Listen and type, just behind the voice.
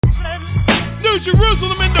New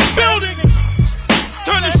Jerusalem in the building.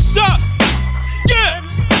 Turn this up. Yeah.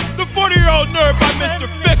 The 40-Year-Old Nerd by Mr.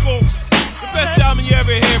 Fickle. The best album you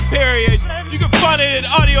ever hear, period. You can find it at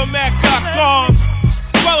audiomac.com.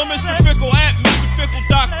 Follow Mr. Fickle at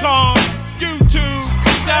MrFickle.com. YouTube,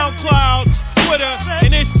 SoundCloud, Twitter,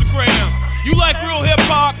 and Instagram. You like real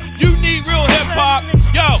hip-hop? You need real hip-hop?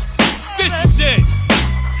 Yo, this is it.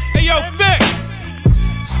 Hey, yo, Vic.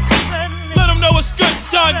 Let them know it's good,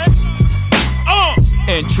 son.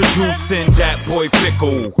 Introducing that boy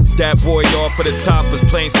Fickle. That boy off of the top is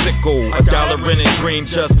plain sickle. $1 in a dream,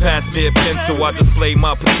 just pass me a pencil. I display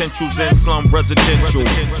my potentials in slum residential.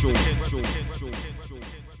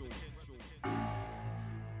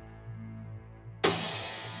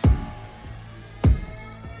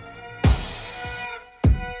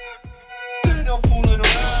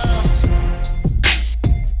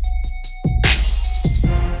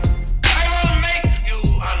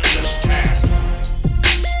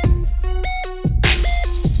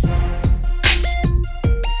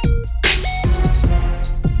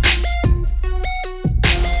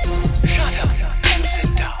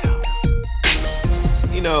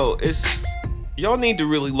 Y'all need to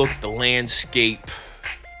really look at the landscape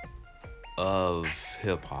of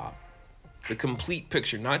hip-hop. The complete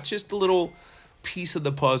picture, not just the little piece of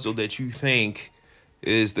the puzzle that you think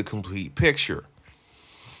is the complete picture.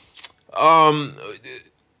 You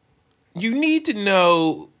need to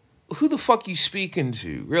know who the fuck you speaking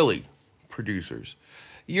to, really, producers.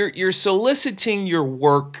 You're soliciting your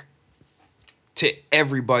work to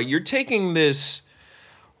everybody. You're taking this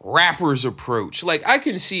rapper's approach. Like, I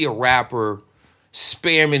can see a rapper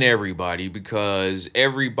spamming everybody because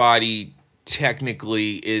everybody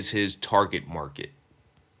technically is his target market.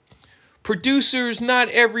 Producers, not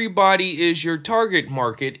everybody is your target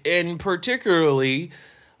market, and particularly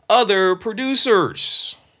other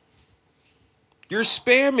producers. You're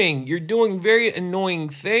spamming. You're doing very annoying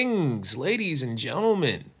things, ladies and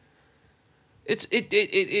gentlemen.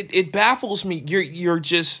 It baffles me. You're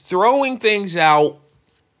just throwing things out.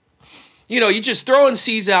 You know, you're just throwing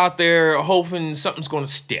seeds out there hoping something's going to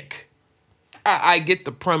stick. I get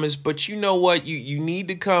the premise, but you know what? You need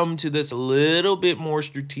to come to this a little bit more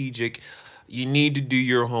strategic. You need to do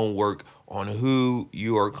your homework on who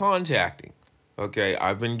you are contacting. Okay,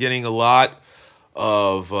 I've been getting a lot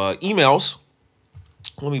of emails.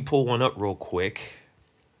 Let me pull one up real quick.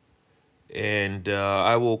 And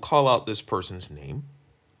I will call out this person's name.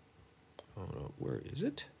 Where is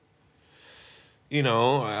it? You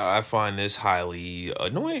know, I find this highly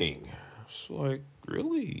annoying. It's like,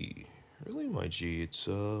 really, my G. It's,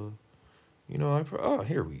 here we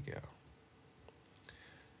go.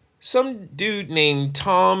 Some dude named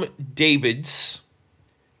Tom Davids.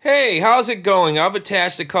 Hey, how's it going? I've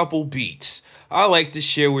attached a couple beats I like to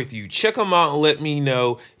share with you. Check them out and let me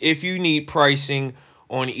know if you need pricing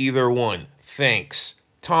on either one. Thanks.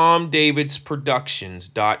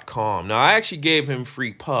 TomDavidsProductions.com. Now, I actually gave him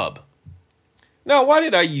free pub. Now, why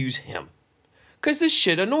did I use him? Because this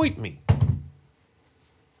shit annoyed me.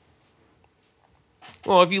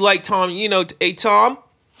 Well, if you like Tom, you know, hey, Tom,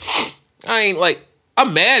 I'm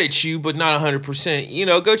mad at you, but not 100%. You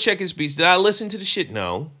know, go check his beats. Did I listen to the shit?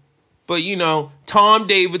 No. But, you know, Tom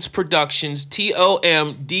Davids Productions,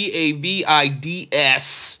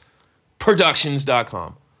 TomDavids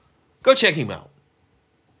Productions.com. Go check him out.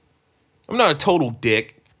 I'm not a total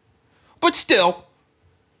dick, but still,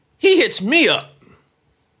 he hits me up.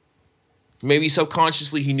 Maybe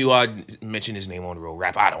subconsciously he knew I'd mention his name on the Real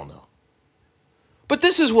Rap. I don't know. But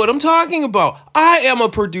this is what I'm talking about. I am a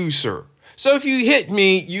producer. So if you hit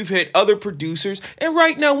me, you've hit other producers. And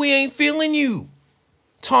right now we ain't feeling you.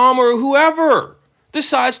 Tom or whoever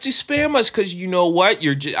decides to spam us because you know what?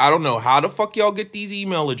 I don't know how the fuck y'all get these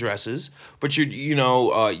email addresses, but you're getting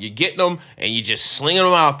them and you're just slinging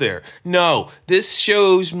them out there. No, this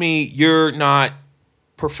shows me you're not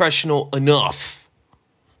professional enough.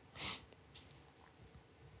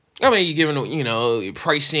 I mean, you're giving, you know,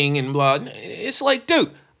 pricing and blah. It's like,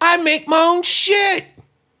 dude, I make my own shit.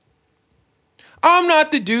 I'm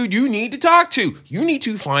not the dude you need to talk to. You need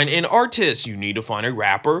to find an artist. You need to find a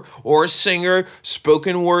rapper or a singer,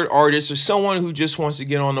 spoken word artist, or someone who just wants to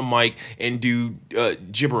get on the mic and do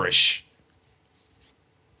gibberish.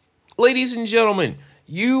 Ladies and gentlemen,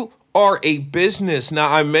 you are a business. Now,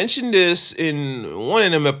 I mentioned this in one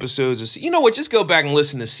of them episodes. You know what? Just go back and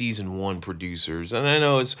listen to season 1, producers. And I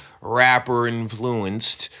know it's rapper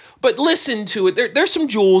influenced, but listen to it. There's some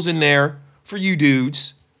jewels in there for you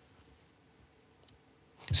dudes.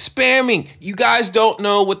 Spamming. You guys don't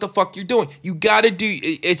know what the fuck you're doing. You got to do,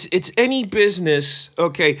 it's any business,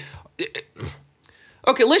 okay?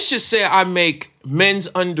 Okay, let's just say I make men's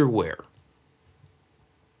underwear.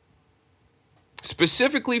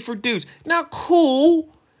 Specifically for dudes. Now,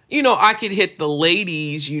 cool. I could hit the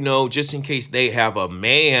ladies, just in case they have a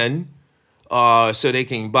man, so they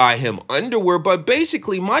can buy him underwear. But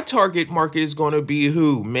basically, my target market is going to be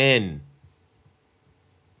who? Men.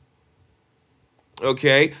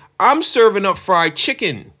 Okay? I'm serving up fried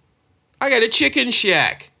chicken. I got a chicken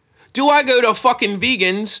shack. Do I go to fucking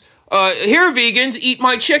vegans? Here, vegans, eat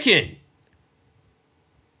my chicken.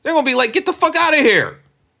 They're going to be like, get the fuck out of here.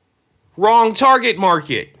 Wrong target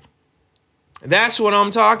market. That's what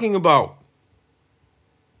I'm talking about.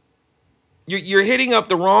 You're hitting up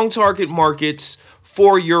the wrong target markets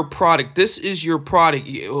for your product. This is your product.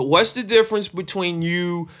 What's the difference between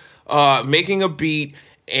you making a beat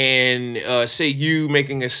and say you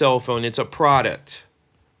making a cell phone? It's a product,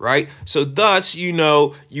 right? So thus,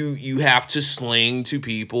 you have to sling to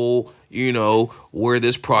people, where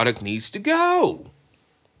this product needs to go.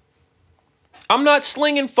 I'm not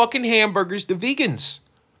slinging fucking hamburgers to vegans.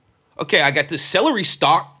 Okay, I got this celery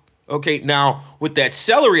stock. Okay, now with that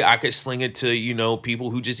celery, I could sling it to,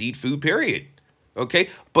 people who just eat food, period. Okay,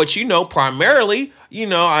 but primarily,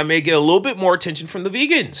 I may get a little bit more attention from the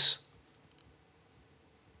vegans.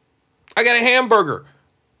 I got a hamburger.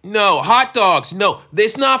 No, hot dogs. No,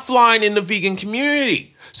 it's not flying in the vegan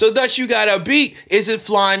community. So thus you got a beat. Is it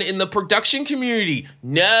flying in the production community?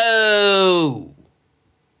 No.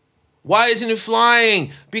 Why isn't it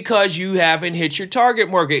flying? Because you haven't hit your target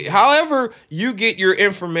market. However, you get your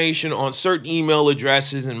information on certain email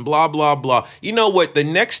addresses and blah, blah, blah. You know what the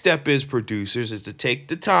next step is, producers, is to take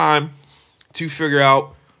the time to figure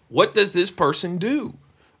out, what does this person do?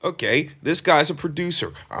 Okay, this guy's a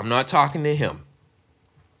producer. I'm not talking to him.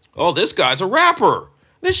 Oh, this guy's a rapper.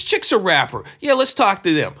 This chick's a rapper. Yeah, let's talk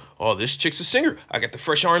to them. Oh, this chick's a singer. I got the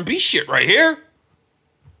fresh R&B shit right here.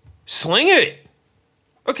 Sling it.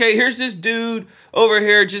 Okay, here's this dude over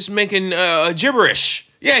here just making gibberish.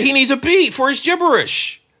 Yeah, he needs a beat for his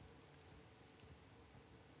gibberish.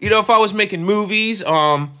 If I was making movies,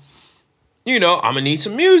 I'm going to need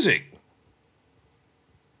some music.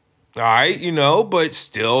 All right, but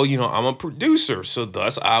still, I'm a producer. So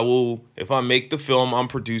thus if I make the film, I'm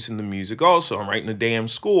producing the music also. I'm writing the damn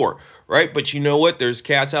score, right? But you know what? There's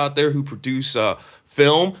cats out there who produce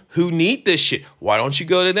film who need this shit. Why don't you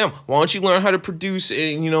go to them? Why don't you learn how to produce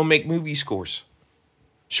and, make movie scores?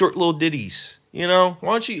 Short little ditties, Why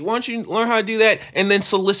don't you learn how to do that and then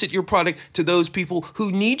solicit your product to those people who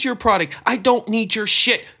need your product? I don't need your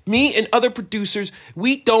shit. Me and other producers,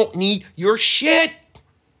 we don't need your shit.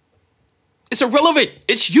 It's irrelevant.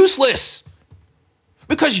 It's useless.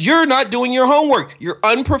 Because you're not doing your homework. You're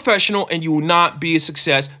unprofessional and you will not be a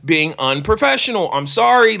success being unprofessional. I'm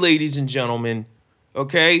sorry, ladies and gentlemen.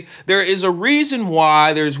 Okay? There is a reason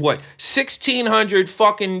why there's 1,600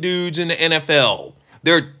 fucking dudes in the NFL.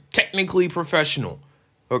 They're technically professional.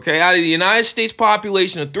 Okay? Out of the United States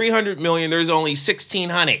population of 300 million, there's only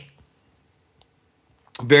 1,600.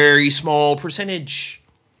 Very small percentage.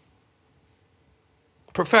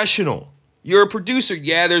 Professional. You're a producer.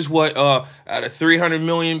 Yeah, there's out of 300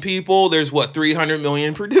 million people, there's 300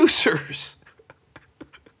 million producers.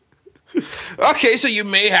 Okay, so you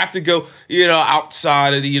may have to go,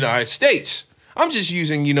 outside of the United States. I'm just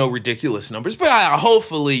using, ridiculous numbers, but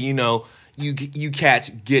hopefully, you cats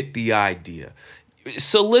get the idea.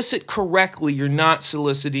 Solicit correctly. You're not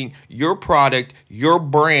soliciting your product, your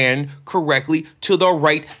brand correctly to the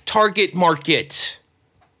right target market.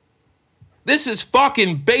 This is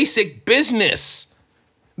fucking basic business.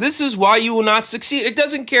 This is why you will not succeed. It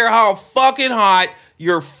doesn't care how fucking hot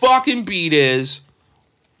your fucking beat is.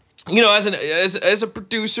 As a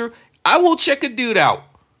producer, I will check a dude out.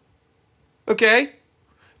 Okay?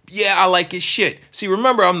 Yeah, I like his shit. See,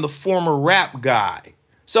 remember, I'm the former rap guy.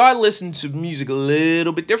 So I listen to music a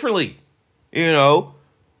little bit differently. Boom,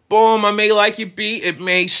 I may like your beat. It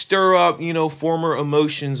may stir up, former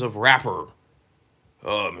emotions of rapper.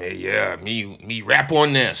 Oh, man, yeah, me rap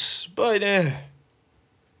on this. But, I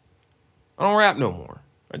don't rap no more.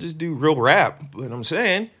 I just do real rap, but I'm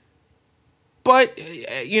saying. But,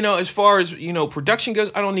 as far as, production goes,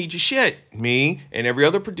 I don't need your shit. Me and every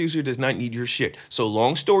other producer does not need your shit. So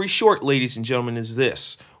long story short, ladies and gentlemen, is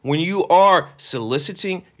this. When you are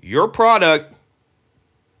soliciting your product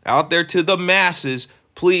out there to the masses,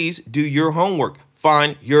 please do your homework.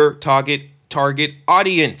 Find your target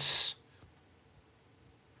audience.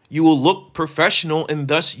 You will look professional, and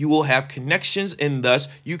thus you will have connections, and thus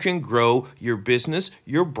you can grow your business,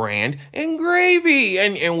 your brand, and gravy,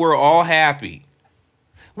 and we're all happy.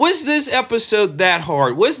 Was this episode that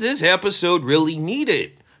hard? Was this episode really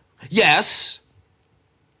needed? Yes.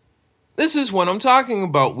 This is what I'm talking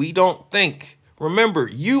about. We don't think. Remember,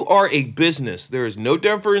 you are a business. There is no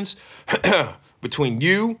difference between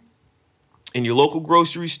you and your local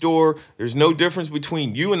grocery store. There's no difference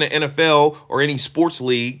between you and the NFL or any sports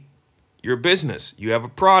league. You're a business. You have a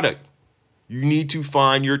product. You need to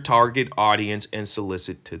find your target audience and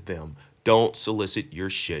solicit to them. Don't solicit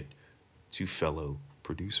your shit to fellow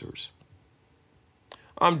producers.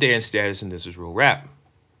 I'm Dan Status, and this is Real Rap.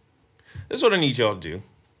 This is what I need y'all to do.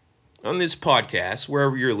 On this podcast,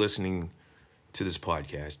 wherever you're listening to this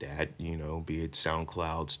podcast at, you know, be it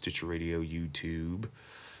SoundCloud, Stitcher Radio, YouTube,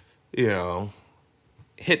 you know,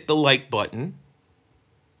 hit the like button,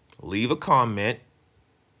 leave a comment,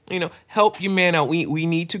 you know, help your man out. We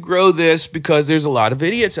need to grow this because there's a lot of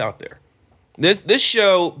idiots out there. This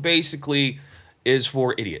show basically is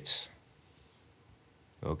for idiots.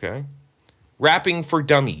 Okay? Rapping for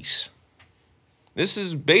dummies. This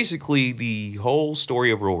is basically the whole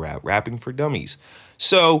story of Real Rap, rapping for dummies.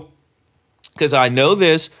 So, because I know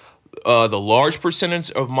this, the large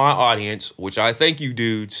percentage of my audience, which I thank you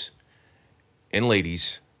dudes and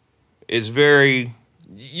ladies, is very,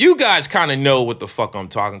 you guys kind of know what the fuck I'm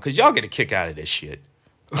talking, because y'all get a kick out of this shit.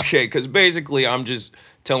 Okay, because basically I'm just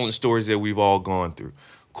telling stories that we've all gone through.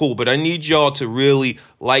 Cool, but I need y'all to really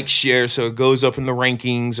like, share, so it goes up in the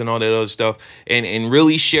rankings and all that other stuff, and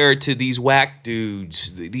really share it to these whack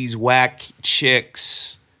dudes, these whack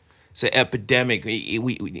chicks. It's an epidemic.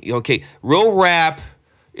 Okay, Real Rap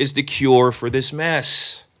is the cure for this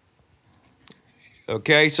mess.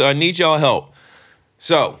 Okay, so I need y'all help.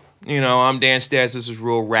 So, you know, I'm Dan Status. This is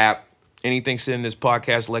Real Rap. Anything said in this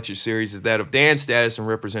podcast lecture series is that of Dan Status and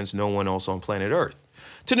represents no one else on planet Earth.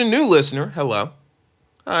 To the new listener, hello.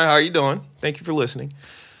 Hi, how are you doing? Thank you for listening.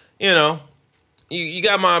 You know, you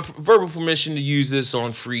got my verbal permission to use this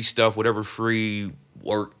on free stuff, whatever free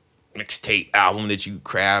work mixtape album that you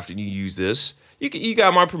craft and you use this. You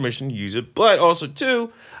got my permission to use it. But also,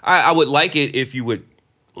 too, I would like it if you would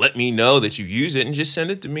let me know that you use it and just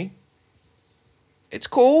send it to me. It's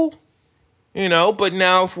cool, you know, but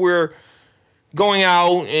now if we're going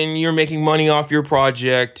out and you're making money off your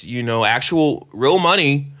project, you know, actual real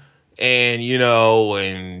money, and, you know,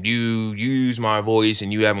 and you use my voice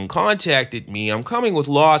and you haven't contacted me, I'm coming with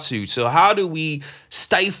lawsuits. So how do we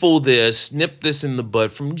stifle this, nip this in the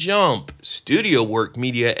bud from jump?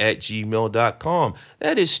 StudioWorkMedia@gmail.com.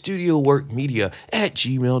 That is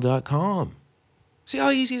StudioWorkMedia@gmail.com. See how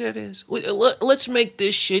easy that is? Let's make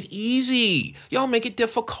this shit easy. Y'all make it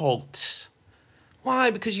difficult. Why?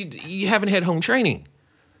 Because you haven't had home training.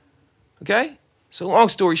 Okay? So long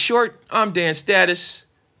story short, I'm Dan Status.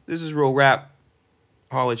 This is Real Rap.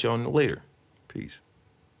 I'll let y'all know later. Peace.